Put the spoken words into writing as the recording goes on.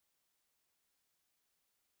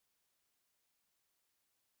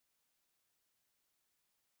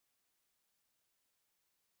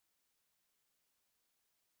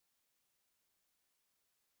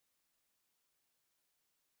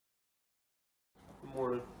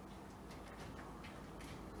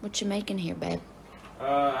What you making here, babe?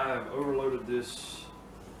 I have overloaded this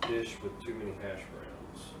dish with too many hash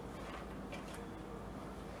browns.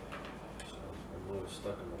 So I'm a little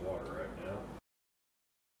stuck in the water right now.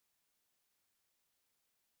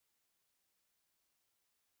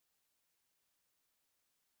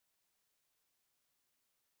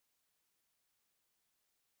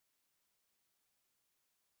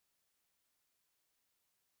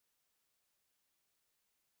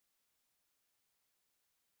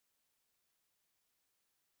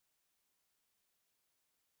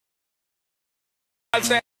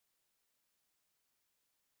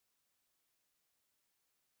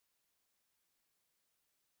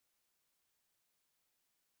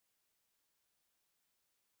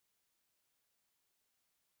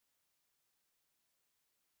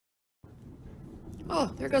 Oh,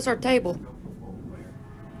 there goes our table.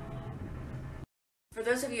 For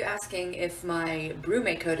those of you asking if my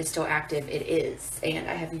BrewMate code is still active, it is. And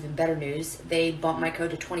I have even better news. They bumped my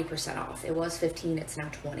code to 20% off. It was 15, it's now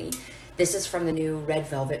 20. This is from the new Red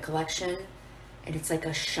Velvet collection. And it's like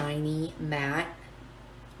a shiny matte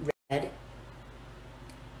red.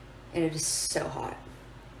 And it is so hot.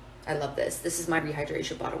 I love this. This is my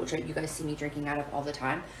rehydration bottle, which you guys see me drinking out of all the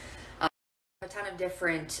time. A ton of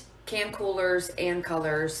different can coolers and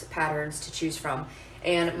colors, patterns to choose from.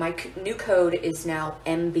 And my new code is now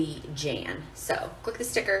MBJAN. So click the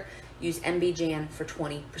sticker, use MBJAN for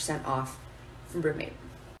 20% off from BrewMate.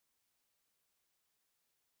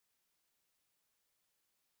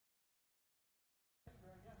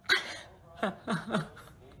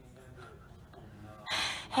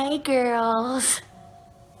 Hey girls,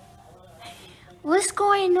 what's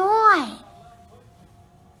going on?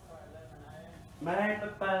 Bye,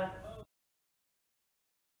 Papa.